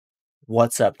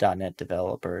What's up, .NET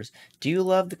developers? Do you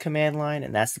love the command line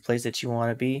and that's the place that you want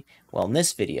to be? Well, in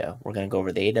this video, we're going to go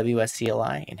over the AWS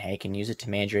CLI and how you can use it to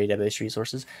manage your AWS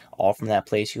resources, all from that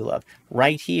place you love,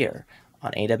 right here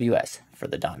on AWS for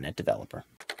the .NET developer.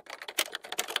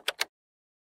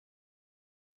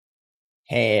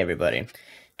 Hey everybody.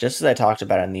 Just as I talked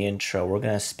about in the intro, we're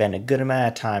going to spend a good amount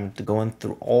of time going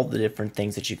through all the different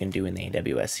things that you can do in the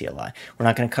AWS CLI. We're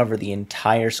not going to cover the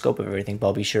entire scope of everything, but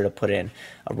I'll be sure to put in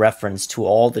a reference to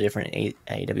all the different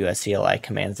AWS CLI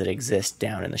commands that exist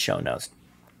down in the show notes.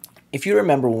 If you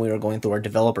remember when we were going through our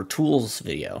developer tools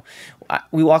video,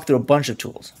 we walked through a bunch of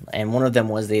tools, and one of them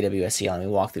was the AWS CLI.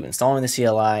 We walked through installing the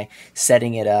CLI,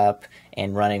 setting it up,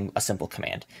 and running a simple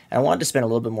command. And I wanted to spend a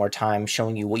little bit more time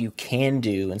showing you what you can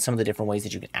do and some of the different ways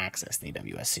that you can access the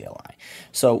AWS CLI.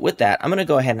 So with that, I'm going to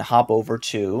go ahead and hop over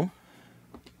to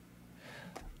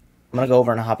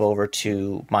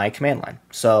my command line.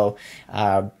 So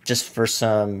just for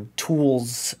some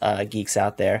tools geeks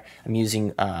out there, I'm using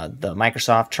the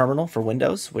Microsoft Terminal for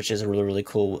Windows, which is a really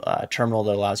cool terminal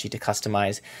that allows you to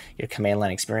customize your command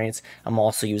line experience. I'm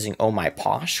also using Oh My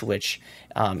Posh, which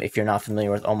if you're not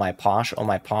familiar with Oh My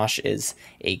Posh is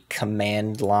a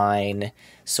command line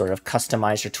sort of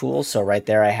customizer tool. So right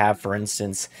there I have, for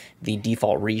instance, the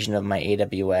default region of my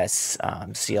AWS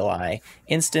CLI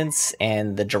instance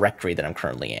and the directory that I'm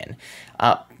currently in.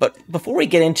 But before we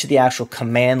get into the actual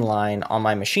command line on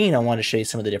my machine, I want to show you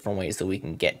some of the different ways that we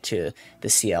can get to the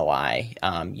CLI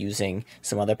using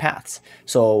some other paths.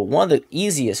 So one of the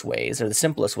easiest ways, or the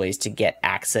simplest ways to get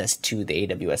access to the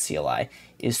AWS CLI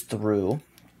is through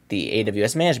the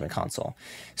AWS Management Console.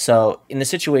 So in the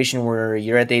situation where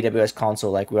you're at the AWS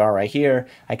console like we are right here,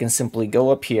 I can simply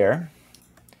go up here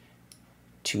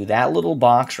to that little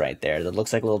box right there that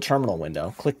looks like a little terminal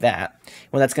window, click that.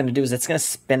 What that's going to do is it's going to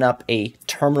spin up a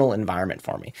terminal environment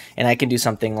for me. And I can do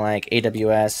something like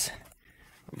AWS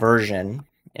version,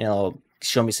 and it'll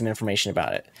show me some information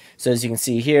about it. So as you can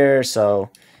see here, so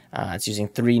it's using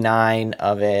 3.9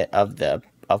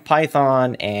 of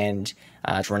Python, and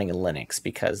it's running in Linux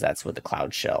because that's what the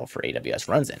Cloud Shell for AWS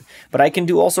runs in. But I can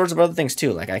do all sorts of other things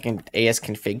too. Like I can AWS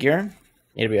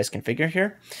Configure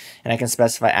here, and I can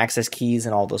specify access keys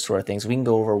and all those sort of things. We can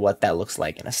go over what that looks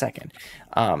like in a second.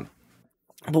 But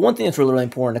one thing that's really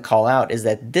important to call out is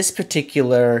that this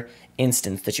particular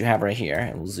instance that you have right here,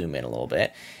 and we'll zoom in a little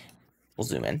bit. We'll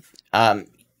zoom in.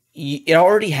 It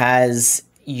already has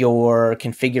your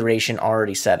configuration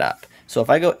already set up. So if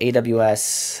I go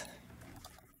AWS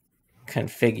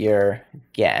Configure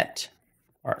get,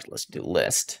 or let's do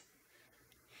list,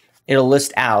 it'll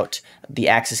list out the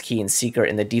access key and secret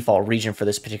in the default region for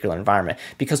this particular environment.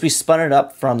 Because we spun it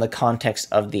up from the context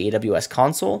of the AWS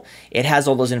console, it has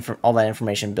all that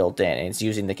information built in, and it's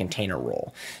using the container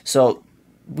role. So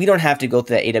we don't have to go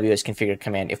through that AWS configure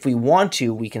command. If we want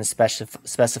to, we can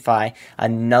specify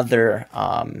another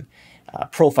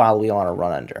profile we want to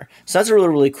run under. So that's a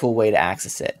really cool way to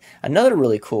access it. Another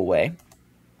really cool way,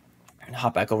 and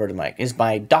hop back over to Mike, is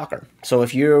by Docker. So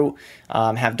if you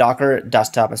have Docker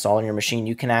desktop installed on your machine,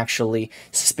 you can actually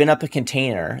spin up a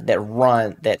container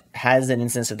that has an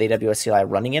instance of the AWS CLI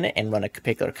running in it and run a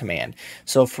particular command.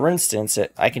 So for instance,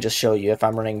 I can just show you if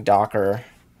I'm running Docker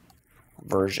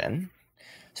version.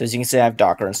 So as you can see, I have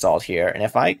Docker installed here, and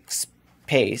if I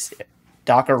paste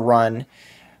Docker run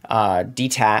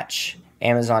detach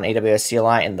Amazon AWS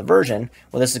CLI in the version,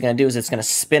 what this is going to do is it's going to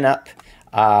spin up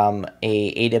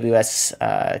a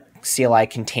AWS CLI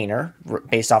container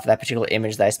based off of that particular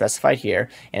image that I specified here,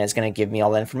 and it's going to give me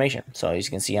all that information. So as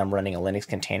you can see, I'm running a Linux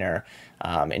container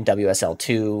in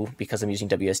WSL2 because I'm using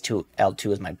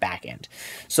WSL2 as my backend.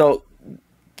 So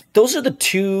those are the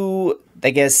two,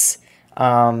 I guess,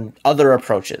 other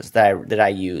approaches that I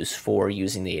use for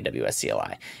using the AWS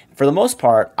CLI. For the most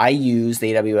part, I use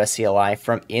the AWS CLI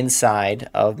from inside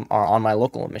of on my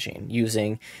local machine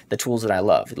using the tools that I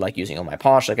love, like using Oh My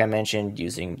Posh, like I mentioned,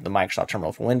 using the Microsoft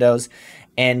Terminal for Windows.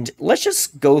 And let's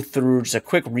just go through just a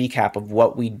quick recap of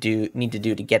what we need to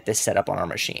do to get this set up on our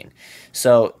machine.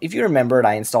 So if you remembered,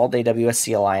 I installed AWS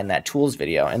CLI in that tools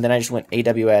video, and then I just went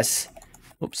AWS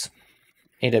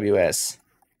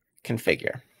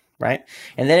Configure. Right,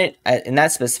 and then in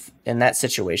that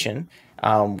situation,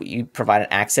 you provide an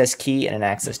access key and an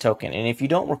access token. And if you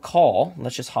don't recall,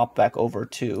 let's just hop back over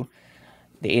to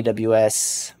the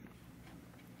AWS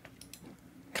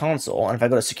console, and if I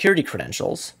go to security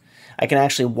credentials, I can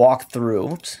actually walk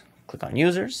through. Click on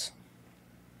users.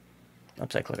 I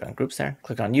click on groups there.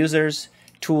 Click on users,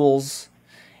 tools,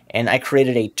 and I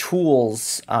created a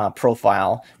tools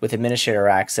profile with administrator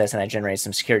access, and I generated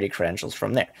some security credentials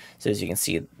from there. So as you can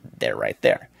see, they're right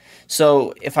there.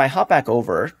 So if I hop back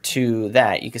over to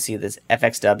that, you can see this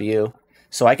FXW.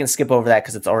 So I can skip over that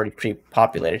because it's already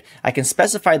pre-populated. I can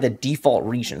specify the default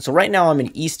region. So right now I'm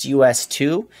in East US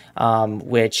 2,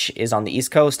 which is on the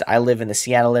East Coast. I live in the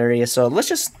Seattle area. So let's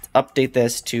just update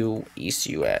this to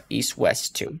East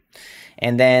West 2.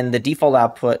 And then the default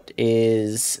output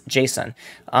is JSON,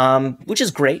 which is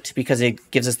great because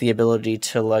it gives us the ability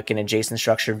to look in a JSON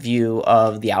structured view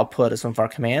of the output of some of our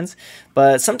commands.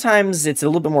 But sometimes it's a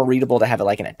little bit more readable to have it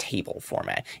like in a table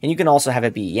format. And you can also have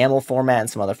it be YAML format and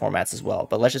some other formats as well.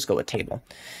 But let's just go with table.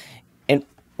 And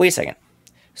wait a second.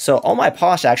 So all my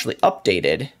posh actually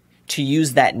updated to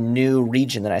use that new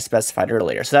region that I specified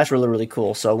earlier. So that's really, really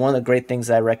cool. So one of the great things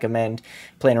that I recommend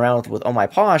playing around with Oh My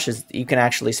Posh is you can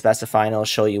actually specify and it'll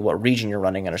show you what region you're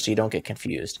running under so you don't get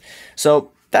confused.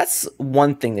 So that's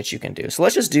one thing that you can do. So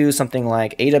let's just do something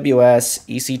like AWS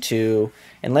EC2,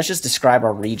 and let's just describe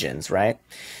our regions, right?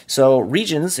 So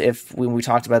regions, when we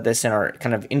talked about this in our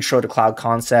kind of intro to cloud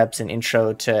concepts and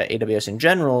intro to AWS in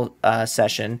general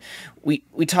session, we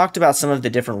talked about some of the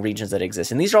different regions that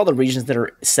exist. And these are all the regions that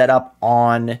are set up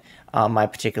on my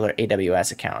particular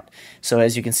AWS account. So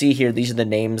as you can see here, these are the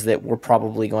names that we're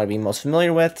probably going to be most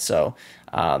familiar with. So,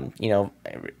 you know,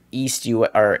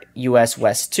 US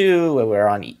West 2, we're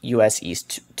on US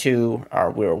East 2, or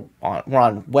we're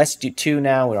on West 2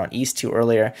 now, we're on East 2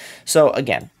 earlier. So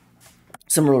again,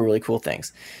 some really, really cool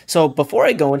things. So before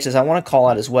I go into this, I want to call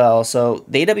out as well. So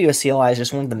the AWS CLI is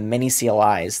just one of the many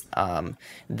CLIs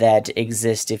that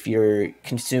exist if you're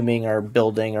consuming or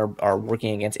building or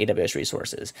working against AWS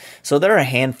resources. So there are a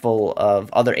handful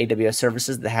of other AWS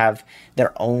services that have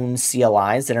their own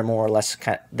CLIs that are more or less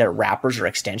they're wrappers or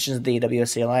extensions of the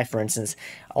AWS CLI. For instance,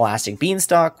 Elastic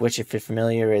Beanstalk, which if you're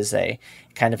familiar is a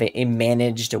kind of a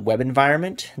managed web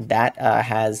environment that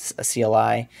has a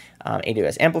CLI.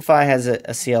 AWS Amplify has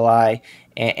a CLI,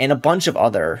 and a bunch of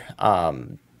other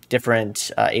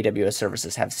different AWS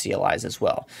services have CLIs as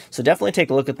well. So definitely take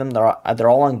a look at them. They're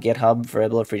all on GitHub for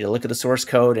you to look at the source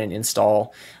code and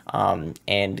install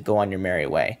and go on your merry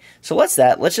way. So let's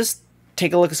just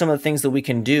take a look at some of the things that we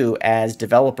can do as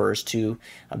developers to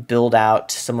build out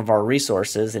some of our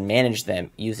resources and manage them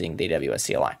using the AWS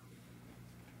CLI.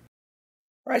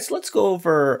 All right, so let's go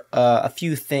over a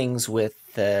few things with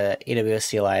the AWS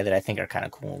CLI that I think are kind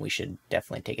of cool and we should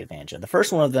definitely take advantage of. The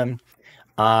first one of them,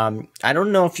 I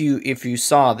don't know if you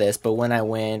saw this, but when I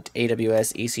went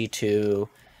AWS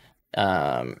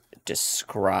EC2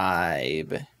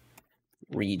 describe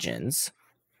regions,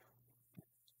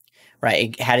 right,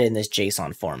 it had it in this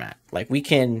JSON format. Like I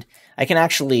can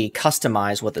actually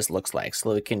customize what this looks like.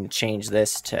 So we can change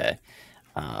this to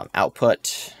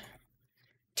output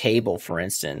table, for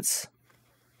instance.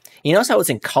 You notice how it's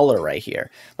in color right here.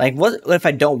 Like what if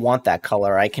I don't want that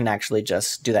color? I can actually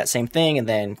just do that same thing and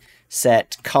then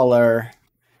set color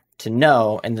to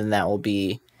no, and then that will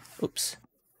be, oops,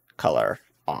 color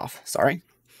off, sorry.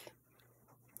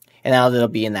 And now it'll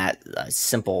be in that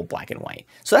simple black and white.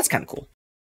 So that's kind of cool.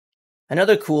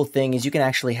 Another cool thing is you can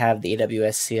actually have the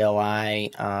AWS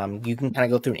CLI, you can kind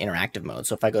of go through an interactive mode.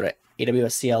 So if I go to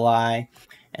AWS CLI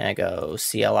and I go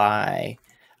CLI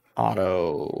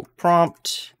auto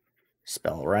prompt,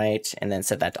 spell right, and then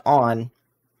set that to on,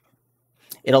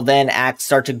 it'll then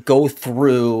start to go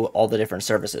through all the different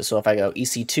services. So if I go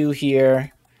EC2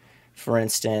 here, for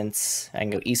instance, I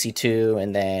can go EC2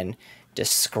 and then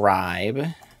describe,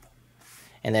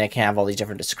 and then I can have all these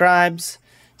different describes,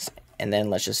 and then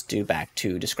let's just do back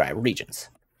to describe regions,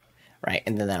 right?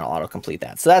 And then that'll auto-complete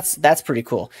that. So that's pretty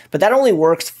cool. But that only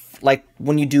works like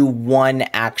when you do one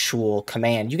actual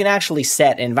command. You can actually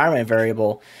set an environment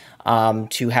variable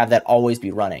to have that always be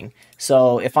running.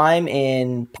 So if I'm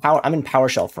in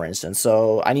PowerShell, for instance,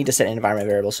 so I need to set an environment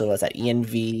variable. So that's at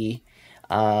env,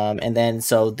 and then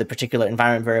so the particular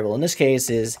environment variable in this case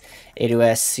is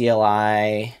AWS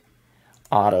CLI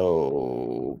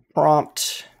auto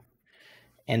prompt,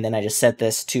 and then I just set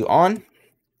this to on.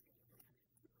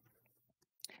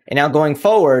 And now going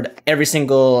forward, every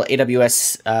single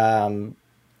AWS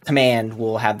command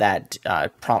will have that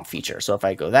prompt feature. So if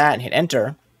I go that and hit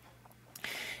enter,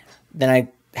 then I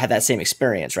have that same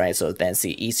experience, right? So then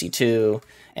see EC2.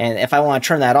 And if I want to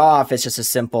turn that off, it's just as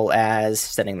simple as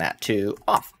setting that to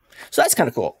off. So that's kind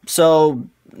of cool. So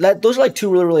those are like two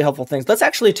really, really helpful things. Let's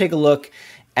actually take a look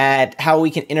at how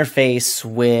we can interface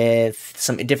with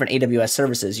some different AWS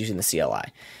services using the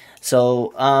CLI.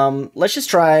 So let's just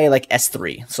try like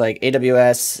S3. So like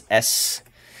AWS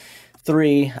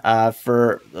S3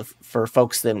 for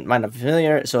folks that might not be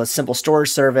familiar. So a simple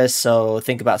storage service. So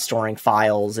think about storing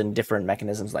files and different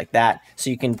mechanisms like that.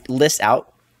 So you can list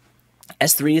out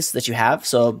S3s that you have.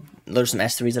 So there's some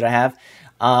S3s that I have.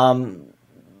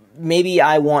 Maybe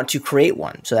I want to create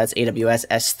one. So that's AWS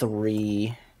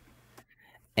S3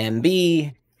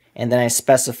 MB, and then I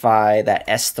specify that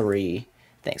S3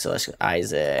 thing. So let's go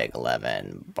Isaac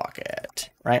 11 bucket,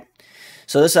 right?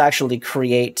 So this will actually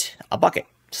create a bucket.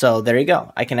 So there you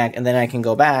go. I can act, and then I can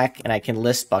go back and I can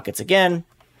list buckets again.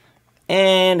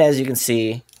 And as you can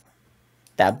see,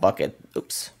 that bucket,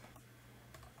 oops,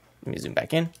 let me zoom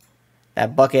back in.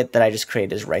 That bucket that I just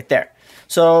created is right there.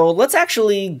 So let's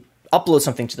actually upload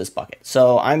something to this bucket.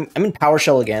 So I'm in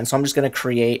PowerShell again, so I'm just going to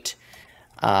create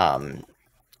a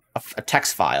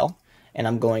text file, and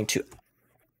I'm going to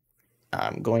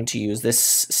use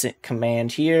this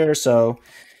command here. So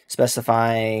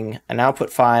specifying an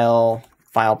output file,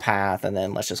 file path, and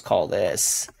then let's just call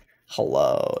this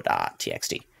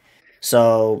hello.txt.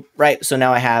 So, right, so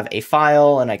now I have a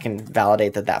file, and I can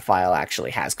validate that that file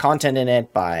actually has content in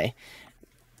it by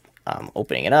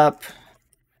opening it up.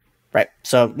 Right,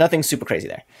 so nothing super crazy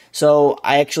there. So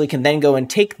I actually can then go and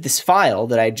take this file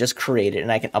that I just created, and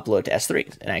I can upload it to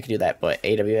S3. And I can do that by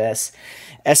AWS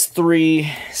S3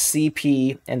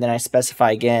 CP, and then I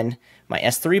specify again my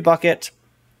S3 bucket,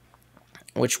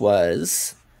 which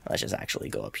was, let's just actually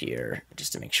go up here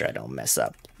just to make sure I don't mess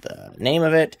up the name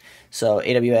of it. So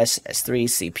AWS S3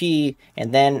 CP,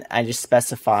 and then I just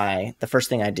specify, the first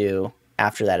thing I do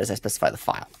after that is I specify the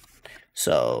file.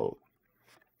 So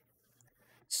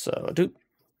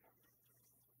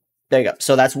there you go.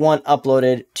 So that's one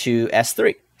uploaded to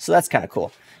S3. So that's kind of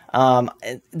cool.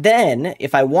 Then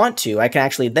if I want to, I can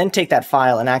actually then take that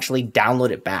file and actually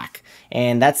download it back.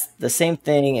 And that's the same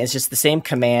thing. It's just the same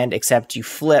command, except you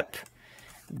flip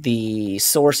the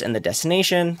source and the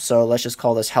destination. So let's just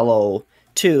call this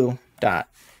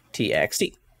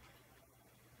hello2.txt.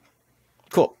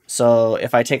 Cool. So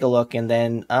if I take a look, and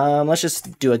then let's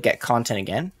just do a get content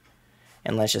again.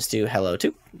 And let's just do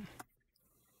hello2.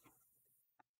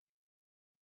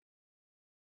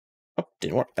 Oh,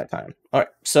 didn't work that time. All right,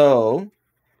 so,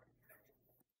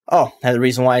 the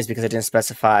reason why is because I didn't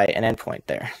specify an endpoint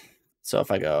there. So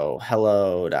if I go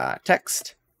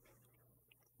hello.text,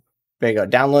 there you go,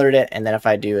 downloaded it, and then if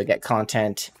I do a get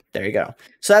content, there you go.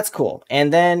 So that's cool.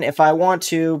 And then if I want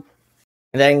to,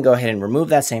 then I can go ahead and remove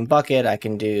that same bucket. I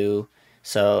can do,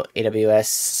 so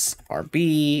AWS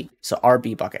RB, so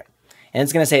RB bucket. And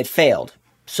it's going to say it failed.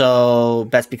 So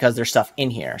that's because there's stuff in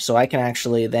here. So I can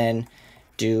actually then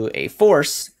do a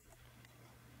force,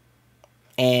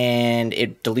 and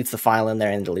it deletes the file in there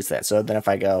and deletes that. So then if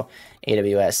I go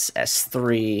AWS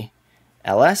S3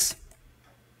 LS,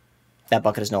 that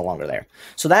bucket is no longer there.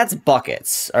 So that's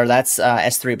buckets, or that's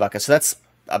S3 buckets. So that's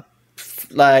a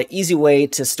easy way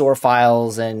to store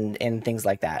files and things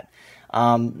like that.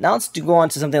 Now let's go on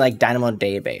to something like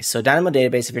DynamoDB. So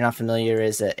DynamoDB, if you're not familiar,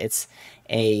 it's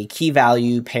a key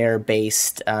value pair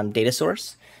based data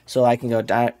source. So I can go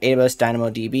AWS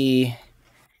DynamoDB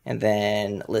and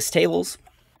then list tables.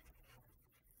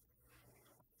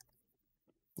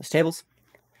 And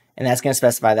that's going to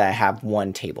specify that I have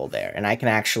one table there. And I can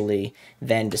actually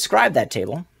then describe that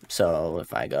table. So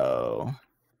if I go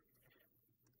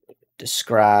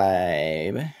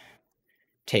describe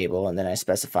table, and then I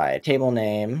specify a table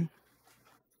name,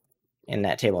 and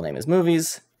that table name is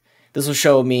movies, this will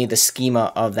show me the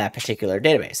schema of that particular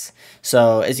database.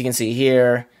 So as you can see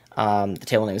here, the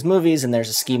table name is movies, and there's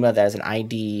a schema that has an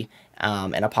ID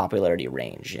and a popularity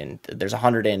range, and there's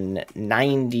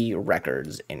 190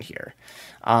 records in here.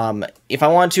 If I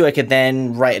want to, I could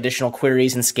then write additional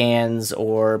queries and scans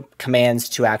or commands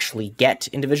to actually get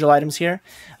individual items here,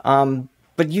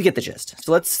 but you get the gist.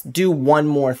 So let's do one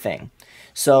more thing.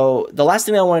 So the last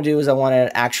thing I want to do is I want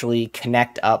to actually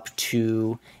connect up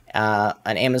to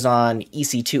an Amazon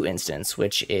EC2 instance,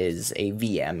 which is a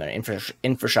VM, an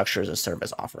infrastructure as a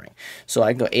service offering. So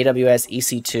I can go AWS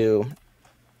EC2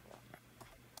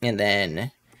 and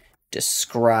then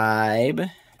describe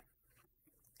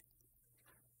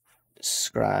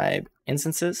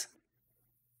instances.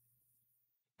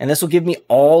 And this will give me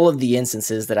all of the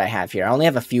instances that I have here. I only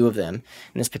have a few of them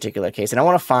in this particular case. And I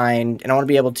want to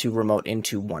be able to remote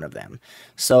into one of them.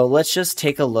 So let's just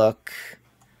take a look.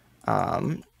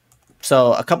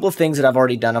 So a couple of things that I've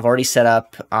already done. I've already set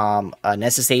up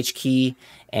an SSH key,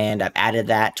 and I've added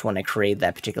that to when I create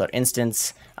that particular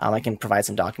instance. I can provide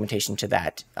some documentation to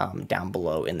that down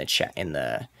below in the chat, in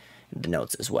the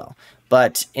notes as well.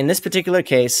 But in this particular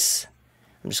case,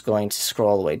 I'm just going to scroll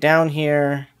all the way down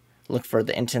here, look for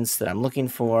the instance that I'm looking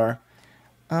for.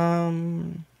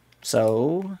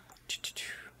 So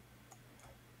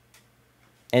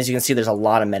as you can see, there's a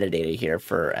lot of metadata here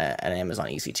for an Amazon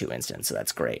EC2 instance, so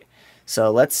that's great.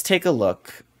 So let's take a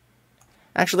look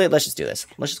Actually, let's just do this.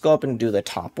 Let's just go up and do the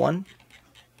top one.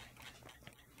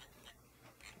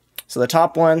 So the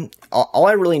top one, all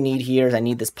I really need here is I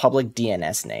need this public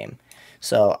DNS name.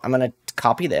 So I'm going to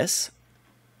copy this.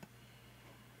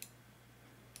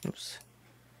 Oops.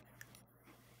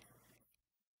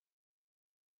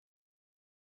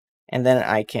 And then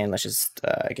I can, let's just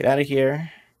get out of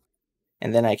here.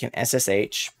 And then I can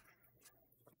SSH,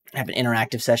 have an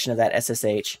interactive session of that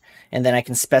SSH. And then I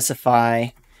can specify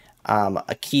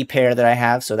a key pair that I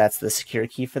have. So that's the secure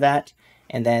key for that.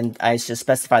 And then I just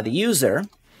specify the user,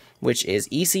 which is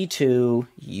EC2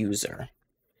 user.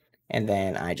 And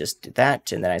then I just do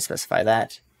that, and then I specify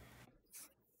that.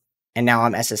 And now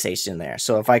I'm SSH'd in there.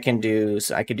 So if I can do,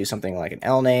 so I could do something like an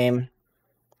L name,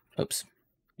 oops,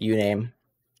 uname.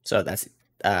 So that's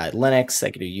Linux.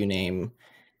 I could do uname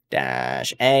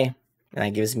 -a, and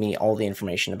that gives me all the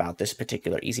information about this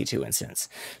particular EC2 instance.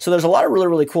 So there's a lot of really,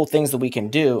 really cool things that we can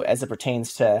do as it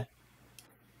pertains to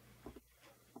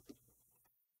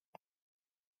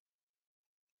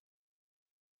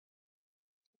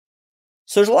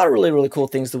So there's a lot of really, really cool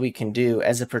things that we can do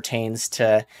as it pertains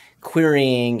to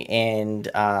querying and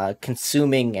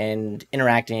consuming and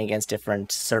interacting against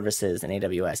different services in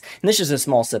AWS. And this is a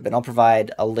small snippet. I'll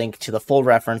provide a link to the full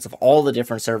reference of all the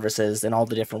different services and all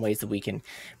the different ways that we can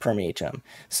permeate them.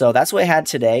 So that's what I had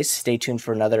today. Stay tuned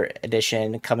for another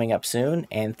edition coming up soon.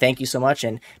 And thank you so much.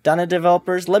 And Dyna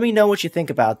developers, let me know what you think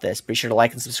about this. Be sure to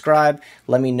like and subscribe.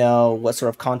 Let me know what sort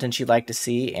of content you'd like to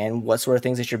see and what sort of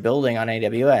things that you're building on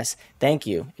AWS. Thank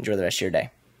you. Enjoy the rest of your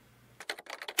day.